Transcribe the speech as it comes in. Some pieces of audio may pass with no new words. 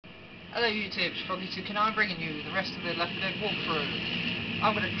Hello YouTube, Froggy2, and I'm bringing you the rest of the Left 4 Dead walkthrough.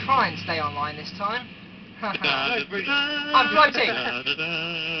 I'm going to try and stay online this time. I'm floating!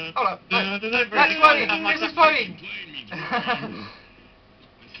 Hold up, no, that's floating! This is floating!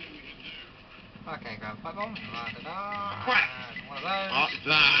 Okay, grab a pipe bomb. One of those.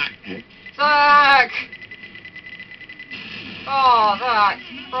 Zach! Oh, Zach!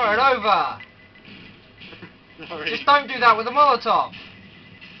 Throw it over! Sorry. Just don't do that with a Molotov!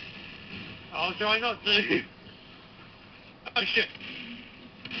 I'll try not to. Oh shit.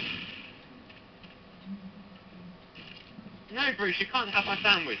 No, Bruce, you can't have my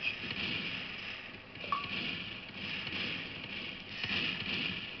sandwich.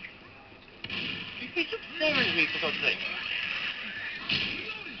 You keep staring at me, for God's sake.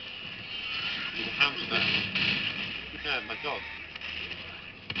 You're a hamster. No, my dog.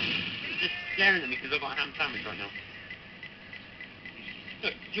 You're just staring at me because I've got a ham sandwich right now.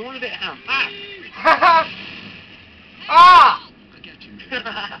 Look, do you want a bit of ham? Ah! Ah!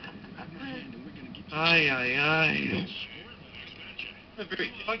 Aye. Look, Bruce,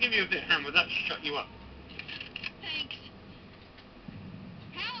 if I give you a bit of ham, will that shut you up? Thanks.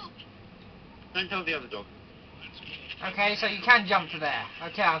 Help! Don't tell the other dog. Okay, so you can jump to there.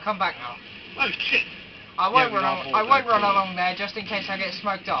 Okay, I'll come back now. Oh shit! I won't run along there just in case I get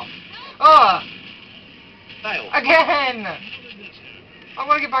smoked off. Oh! Fail. Again! I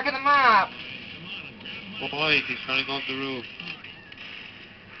want to get back in the map. Boy, he's trying to go off the roof.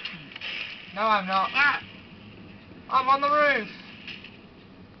 No, I'm not. Ah! I'm on the roof.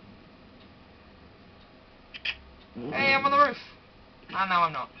 Hey, I'm on the roof. Ah, no,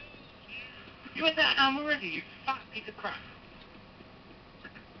 I'm not. You had that ham already, you fat piece of crap.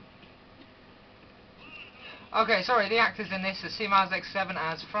 Okay, sorry, the actors in this are Simaz X7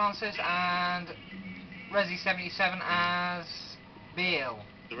 as Francis and Resi77 as Bill.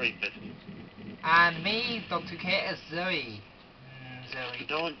 The rapist. And me, Dr. Kit, as Zoe. Zoe.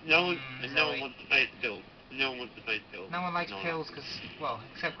 No one wants to play his pills. No one wants to play his pills. No one likes pills because, well,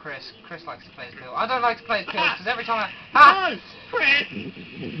 except Chris. Chris likes to play his pills. I don't like to play his pills because every time I... No! Chris!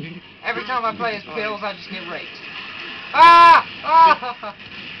 Every time I play his pills, I just get raped. Ah! Ah!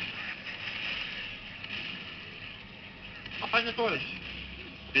 I'll find the toilet.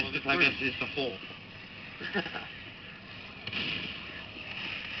 I guess it's the hole.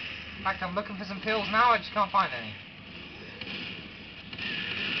 In fact, I'm looking for some pills now, I just can't find any.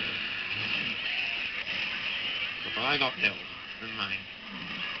 Well, I got pills. They're mine.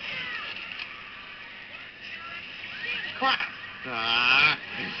 Crap! Ah.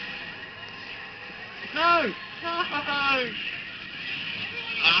 No! No!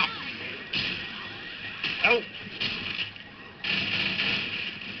 Ah. Help!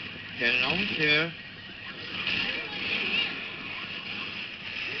 Get it on here.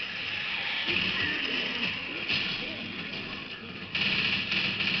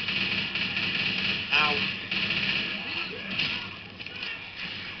 Ow.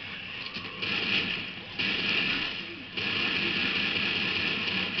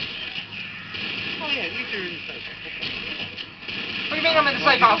 Oh yeah, you two are in the safe house. What do you mean I'm in the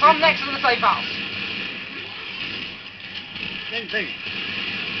safe house? I'm next to the safe house. Same thing.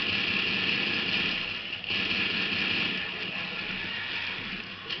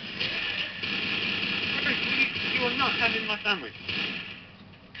 You are not having my sandwich.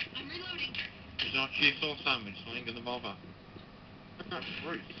 I'm reloading. It's not cheese sauce sandwich, so I ain't gonna bother. That's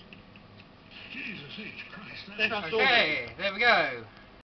Bruce. Jesus H. Christ. Safe house door. Okay, there we go.